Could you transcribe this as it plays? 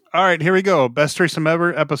All right, here we go. Best Threesome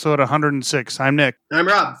Ever, episode 106. I'm Nick. I'm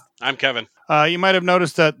Rob. I'm Kevin. You might have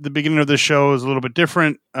noticed that the beginning of the show is a little bit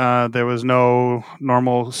different. There was no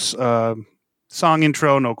normal song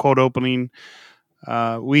intro, no cold opening.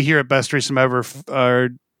 We here at Best Threesome Ever are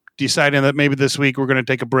deciding that maybe this week we're going to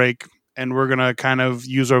take a break and we're going to kind of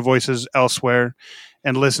use our voices elsewhere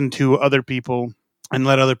and listen to other people and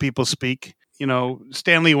let other people speak. You know,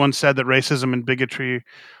 Stanley once said that racism and bigotry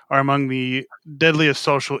are among the deadliest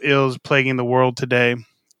social ills plaguing the world today.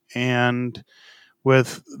 And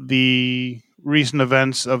with the recent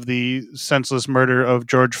events of the senseless murder of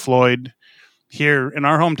George Floyd here in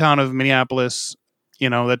our hometown of Minneapolis, you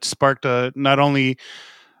know, that sparked not only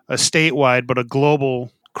a statewide but a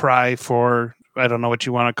global cry for, I don't know what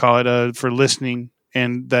you want to call it, for listening,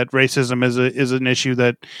 and that racism is an issue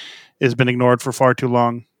that has been ignored for far too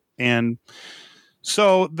long. And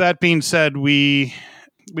so that being said, we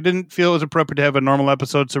didn't feel it was appropriate to have a normal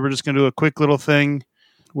episode, so we're just going to do a quick little thing.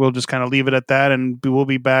 We'll just kind of leave it at that, and we'll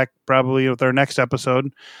be back probably with our next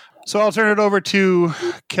episode. So I'll turn it over to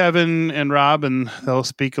Kevin and Rob, and they'll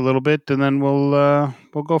speak a little bit, and then we'll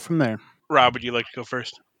go from there. Rob, would you like to go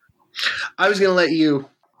first? I was going to let you.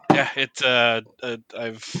 Yeah,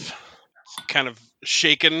 I've kind of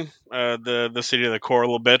shaken the city to the core a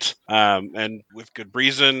little bit, and with good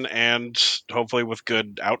reason, and hopefully with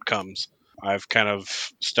good outcomes. I've kind of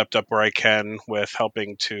stepped up where I can with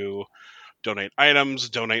helping to donate items,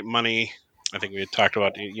 donate money. I think we had talked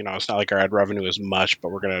about, you know, it's not like our ad revenue is much,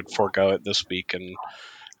 but we're going to forego it this week and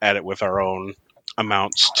add it with our own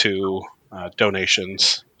amounts to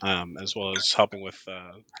donations, as well as helping with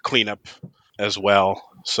cleanup as well.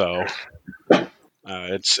 So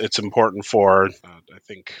it's important for, I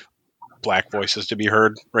think, Black voices to be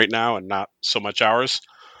heard right now and not so much ours.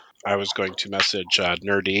 I was going to message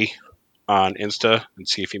Nerdy on Insta and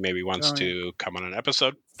see if he maybe wants to come on an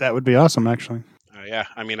episode. That would be awesome, actually. Yeah,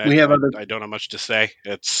 I mean, I don't have much to say.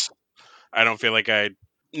 I don't feel like I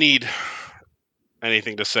need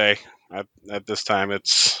anything to say at this time.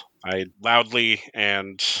 I loudly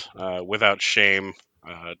and without shame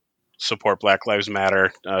support Black Lives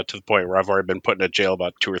Matter to the point where I've already been put in jail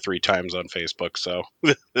about 2 or 3 times on Facebook. So,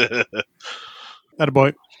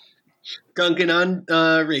 attaboy. Dunking on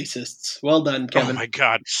racists. Well done, Kevin. Oh my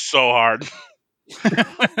God, so hard.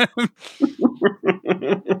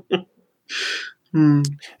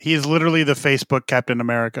 He is literally the Facebook Captain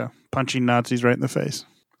America, punching Nazis right in the face,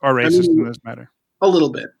 or racist in this matter. A little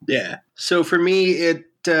bit, yeah. So for me,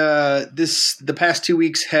 the past 2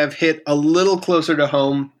 weeks have hit a little closer to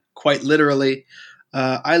home, quite literally.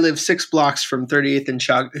 I live 6 blocks from 38th in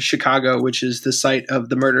Chicago, which is the site of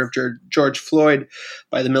the murder of George Floyd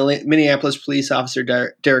by the Minneapolis police officer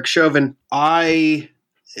Derek Chauvin. I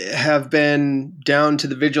have been down to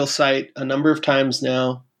the vigil site a number of times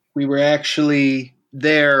now. We were actually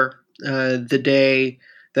there the day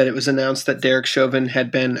that it was announced that Derek Chauvin had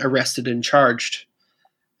been arrested and charged.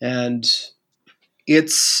 And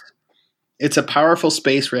it's a powerful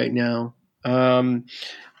space right now.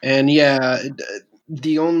 And yeah,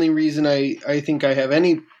 the only reason I think I have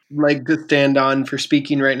any leg to stand on for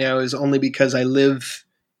speaking right now is only because I live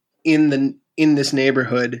in this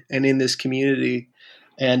neighborhood and in this community.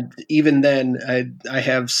 And even then, I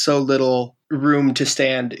have so little room to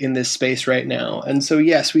stand in this space right now. And so,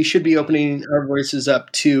 yes, we should be opening our voices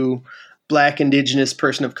up to Black, Indigenous,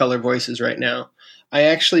 person of color voices right now. I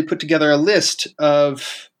actually put together a list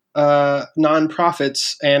of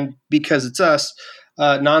nonprofits, and because it's us,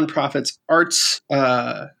 nonprofits, arts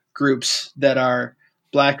groups that are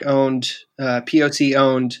Black-owned,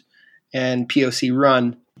 POC-owned, and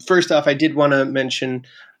POC-run. First off, I did want to mention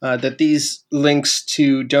that these links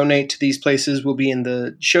to donate to these places will be in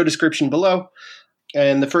the show description below.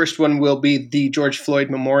 And the first one will be the George Floyd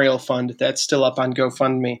Memorial Fund. That's still up on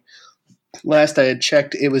GoFundMe. Last I had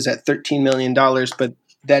checked, it was at $13 million, but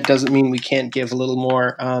that doesn't mean we can't give a little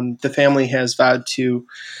more. The family has vowed to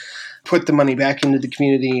put the money back into the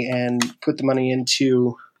community and put the money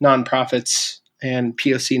into nonprofits and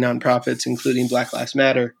POC nonprofits, including Black Lives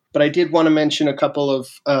Matter. But I did want to mention a couple of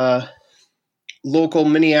local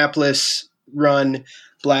Minneapolis-run,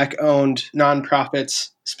 Black-owned nonprofits,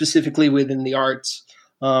 specifically within the arts.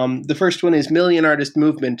 The first one is Million Artist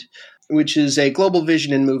Movement, which is a global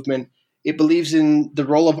vision and movement. It believes in the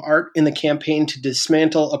role of art in the campaign to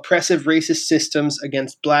dismantle oppressive racist systems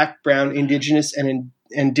against Black, Brown, Indigenous, and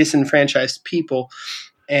disenfranchised people.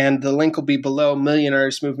 And the link will be below,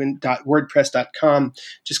 millionartistmovement.wordpress.com.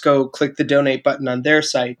 Just go click the donate button on their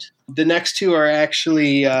site. The next two are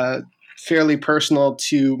actually fairly personal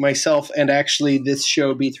to myself and actually this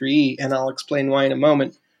show, B3E, and I'll explain why in a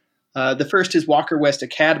moment. The first is Walker West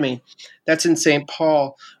Academy. That's in St.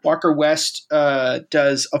 Paul. Walker West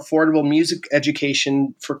does affordable music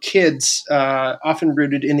education for kids, often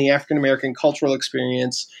rooted in the African American cultural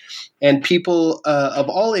experience. And people of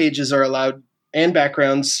all ages are allowed and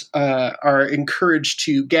backgrounds are encouraged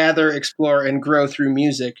to gather, explore, and grow through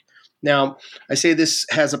music. Now, I say this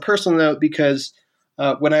has a personal note because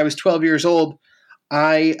when I was 12 years old,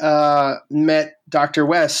 I met Dr.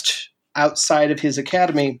 West outside of his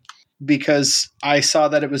academy because I saw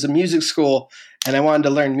that it was a music school and I wanted to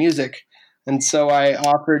learn music. And so I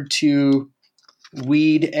offered to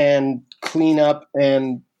weed and clean up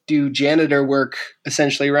and do janitor work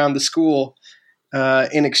essentially around the school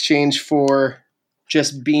in exchange for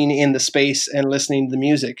just being in the space and listening to the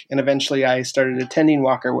music. And eventually I started attending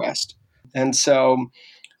Walker West. And so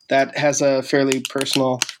that has a fairly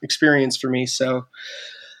personal experience for me. So,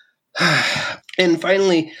 and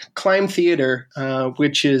finally, Climb Theater,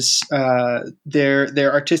 which is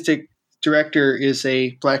their artistic director is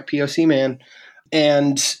a Black POC man.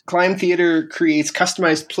 And Climb Theater creates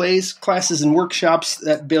customized plays, classes, and workshops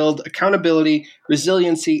that build accountability,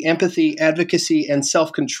 resiliency, empathy, advocacy, and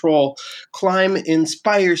self-control. Climb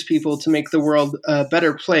inspires people to make the world a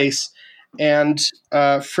better place. And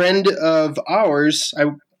a friend of ours, I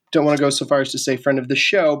don't want to go so far as to say friend of the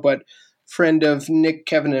show, but friend of Nick,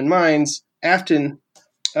 Kevin, and mine's, Afton,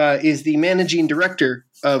 is the managing director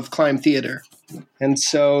of Climb Theater. And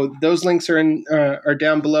so those links are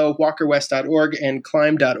down below, walkerwest.org and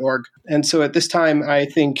climb.org. And so at this time, I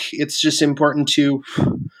think it's just important to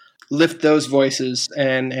lift those voices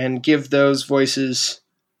and give those voices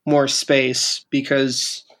more space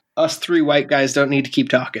because us three white guys don't need to keep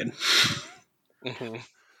talking. Mm-hmm.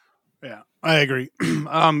 Yeah, I agree.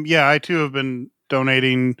 Yeah, I too have been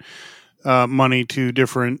donating money to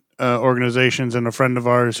different organizations, and a friend of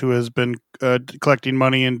ours who has been collecting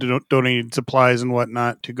money and donating supplies and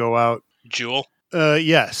whatnot to go out. Jewel?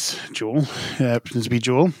 Yes, Jewel. It happens to be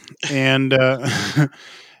Jewel. And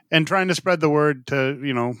and trying to spread the word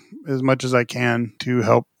to, as much as I can to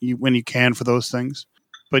help you when you can for those things.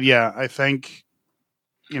 But yeah, I think,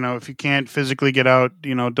 if you can't physically get out,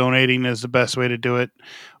 donating is the best way to do it,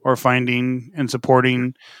 or finding and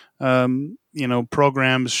supporting,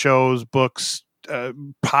 programs, shows, books,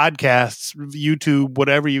 podcasts, YouTube,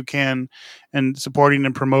 whatever you can, and supporting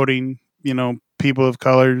and promoting, people of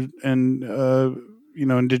color and,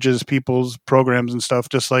 indigenous people's programs and stuff,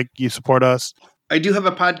 just like you support us. I do have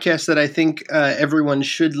a podcast that I think everyone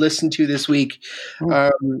should listen to this week,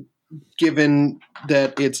 given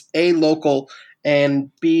that it's A, local, and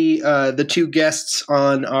B, the two guests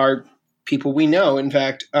on are people we know. In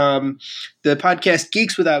fact, the podcast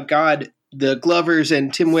Geeks Without God, the Glovers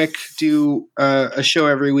and Tim Wick do a show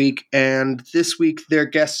every week. And this week their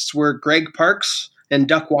guests were Greg Parks and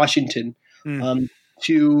Duck Washington,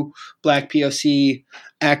 two Black POC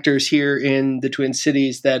actors here in the Twin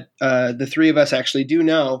Cities that the three of us actually do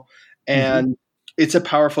know. And it's a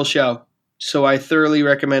powerful show. So I thoroughly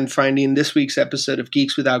recommend finding this week's episode of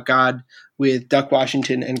Geeks Without God with Duck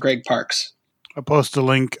Washington and Greg Parks. I'll post a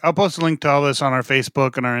link to all this on our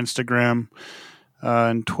Facebook and our Instagram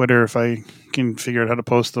and Twitter if I can figure out how to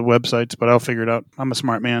post the websites, but I'll figure it out. I'm a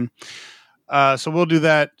smart man. So we'll do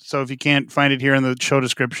that. So if you can't find it here in the show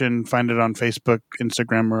description, find it on Facebook,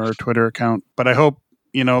 Instagram, or our Twitter account. But I hope,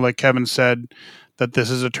 like Kevin said, that this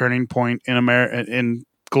is a turning point in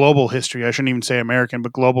global history. I shouldn't even say American,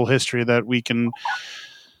 but global history, that we can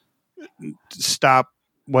stop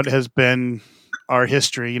what has been our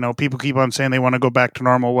history. People keep on saying they want to go back to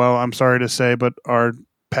normal. Well, I'm sorry to say, but our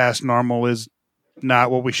past normal is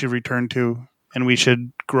not what we should return to, and we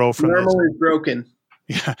should grow from normal this. Is broken.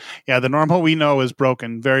 Yeah. The normal we know is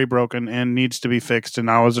broken, very broken, and needs to be fixed. And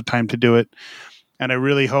now is the time to do it. And I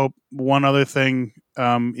really hope one other thing,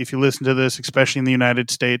 if you listen to this, especially in the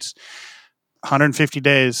United States, 150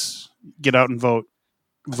 days, get out and vote.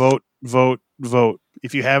 Vote, vote, vote.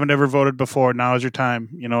 If you haven't ever voted before, now is your time.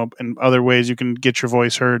 And other ways you can get your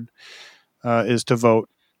voice heard is to vote,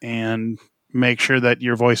 and make sure that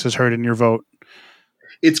your voice is heard in your vote.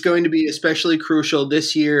 It's going to be especially crucial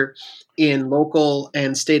this year in local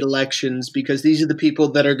and state elections because these are the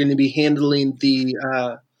people that are going to be handling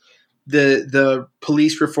the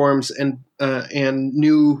police reforms and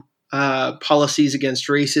new policies against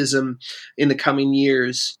racism in the coming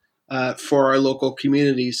years for our local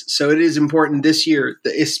communities. So it is important this year,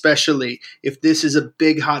 especially if this is a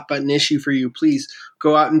big hot button issue for you, please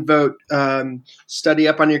go out and vote, study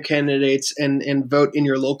up on your candidates and vote in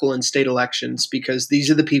your local and state elections, because these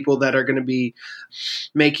are the people that are going to be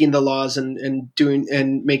making the laws and doing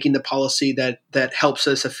and making the policy that helps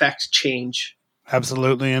us affect change.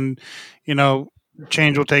 Absolutely. And, you know,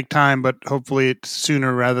 change will take time, but hopefully it's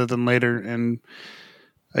sooner rather than later. And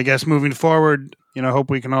I guess moving forward, you know, I hope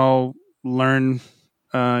we can all learn,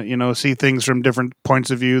 you know, see things from different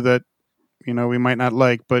points of view that, you know, we might not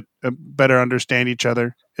like, but better understand each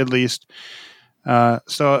other at least.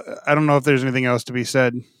 So I don't know if there's anything else to be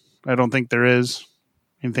said. I don't think there is.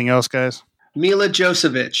 Anything else, guys? Mila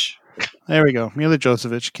Jovovich. There we go. Mila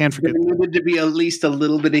Jovovich. Can't forget There that. needed to be at least a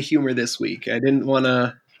little bit of humor this week. I didn't want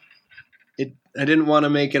to. I didn't want to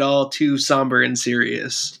make it all too somber and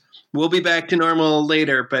serious. We'll be back to normal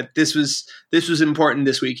later, but this was important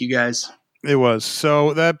this week, you guys. It was.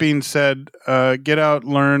 So that being said, get out,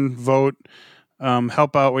 learn, vote,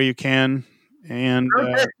 help out where you can, and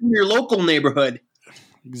Protest in your local neighborhood.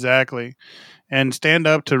 exactly, and stand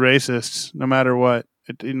up to racists, no matter what.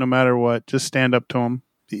 No matter what, just stand up to them,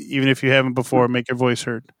 even if you haven't before. Make your voice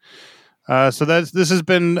heard. So this has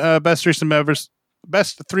been best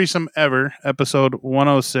threesome ever, episode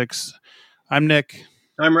 106. I'm Nick.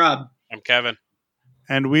 I'm Rob. I'm Kevin.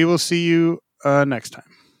 And we will see you next time.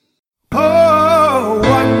 Oh,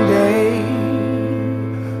 one day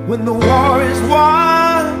when the war is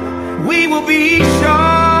won, we will be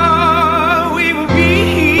sure, we will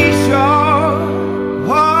be sure.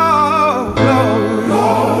 Oh,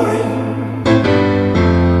 glory,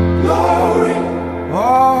 glory, glory,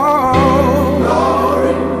 oh,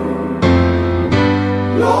 glory,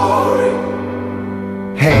 glory.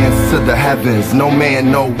 Hands to the heavens, no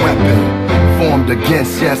man, no weapon formed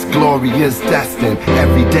against, yes, glory is destined.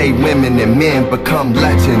 Everyday women and men become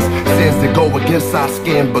legends. Sins that go against our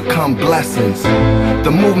skin become blessings.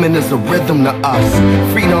 The movement is a rhythm to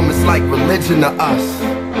us. Freedom is like religion to us.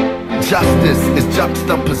 Justice is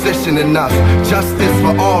juxtaposition in us. Justice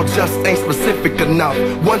for all just ain't specific enough.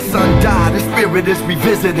 One son died, his spirit is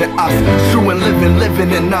revisiting us. True and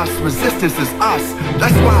living in us. Resistance is us.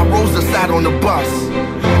 That's why Rosa sat on the bus.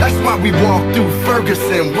 That's why we walk through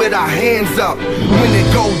Ferguson with our hands up. When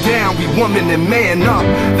it go down, we woman and man up.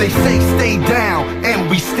 They say stay down, and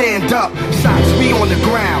we stand up. Shots we on the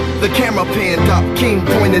ground, the camera panned up. King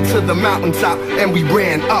pointed to the mountaintop, and we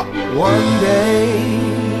ran up. One day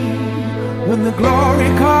when the glory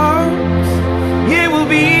comes, it will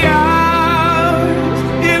be ours,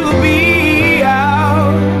 it will be